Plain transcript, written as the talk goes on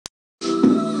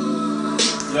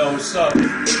Yo, what's up?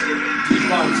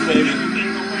 Dbunz, baby.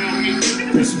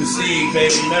 Christmas Eve,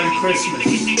 baby. Merry Christmas.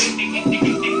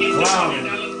 Clowning.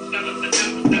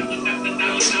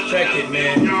 Check it,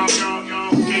 man.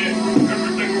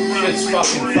 Shit's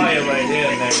fucking fire right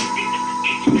here, man.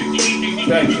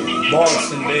 Check it.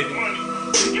 Boston, baby.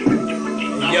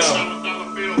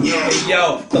 Hey,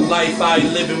 yo, the life I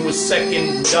living was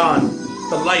second done.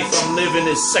 The life I'm living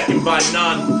is second by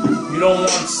none. You don't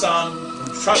want some?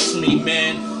 Trust me,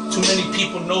 man. Too many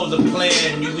people know the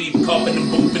plan. You eat popping and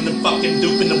booping and fucking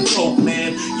duping and broke,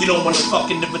 man. You don't wanna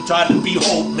fucking ever try to be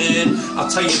hope, man. I'll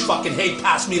tell you fucking, hey,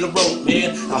 pass me the rope,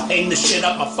 man. I'll hang the shit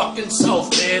up my fucking self,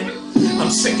 man.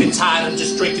 I'm sick and tired, I'm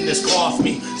just drinking this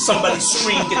coffee. Somebody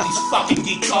scream, get these fucking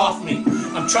geeks off me.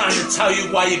 I'm trying to tell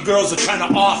you why your girls are trying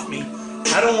to off me.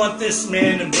 I don't want this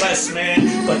man and bless,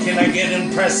 man, but can I get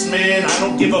impressed, man? I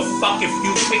don't give a fuck if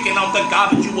you picking out the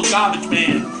garbage, you a garbage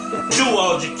man. Do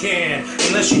all you can,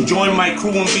 unless you join my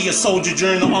crew and be a soldier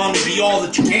during the army, be all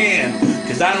that you can.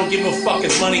 Cause I don't give a fuck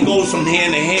if money goes from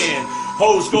hand to hand.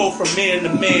 Hoes go from man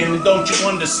to man, and don't you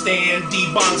understand?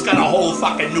 Dbunz got a whole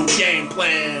fucking new game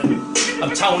plan.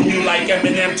 I'm telling you like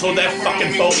Eminem told that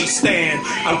fucking phony Stan.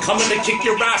 I'm coming to kick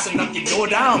your ass and knock your door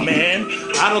down, man.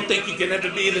 I don't think you can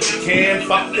ever be that you can.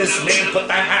 Fuck this, man, put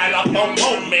that hat up on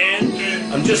boat,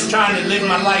 man. I'm just trying to live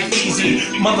my life easy.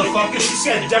 Motherfucker, she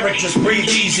said, Derek, just breathe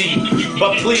easy.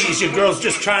 But please, your girl's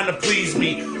just trying to please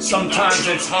me. Sometimes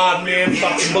it's hard, man,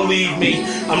 fucking believe me.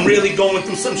 I'm really going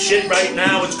through some shit right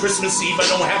now. It's Christmas Eve, I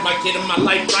don't have my kid in my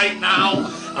life right now.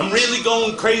 I'm really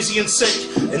going crazy and sick,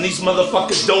 and these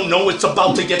motherfuckers don't know it's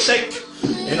about to get thick.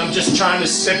 And I'm just trying to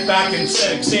sit back and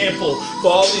set example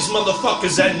for all these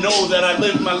motherfuckers that know that I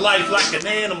live my life like an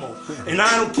animal. And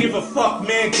I don't give a fuck,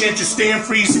 man, can't you stand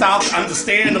freestyle?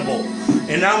 Understandable.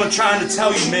 And now I'm trying to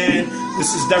tell you, man,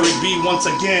 this is Derek B once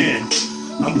again.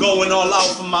 I'm going all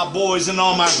out for my boys and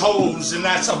all my hoes, and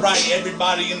that's alright,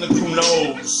 everybody in the crew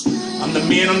knows. I'm the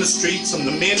man on the streets, I'm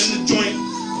the man in the joint,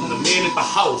 I'm the man at the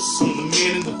house, I'm the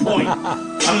man in the point,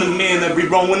 I'm the man that be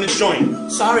rolling the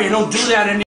joint. Sorry, I don't do that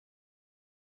anymore.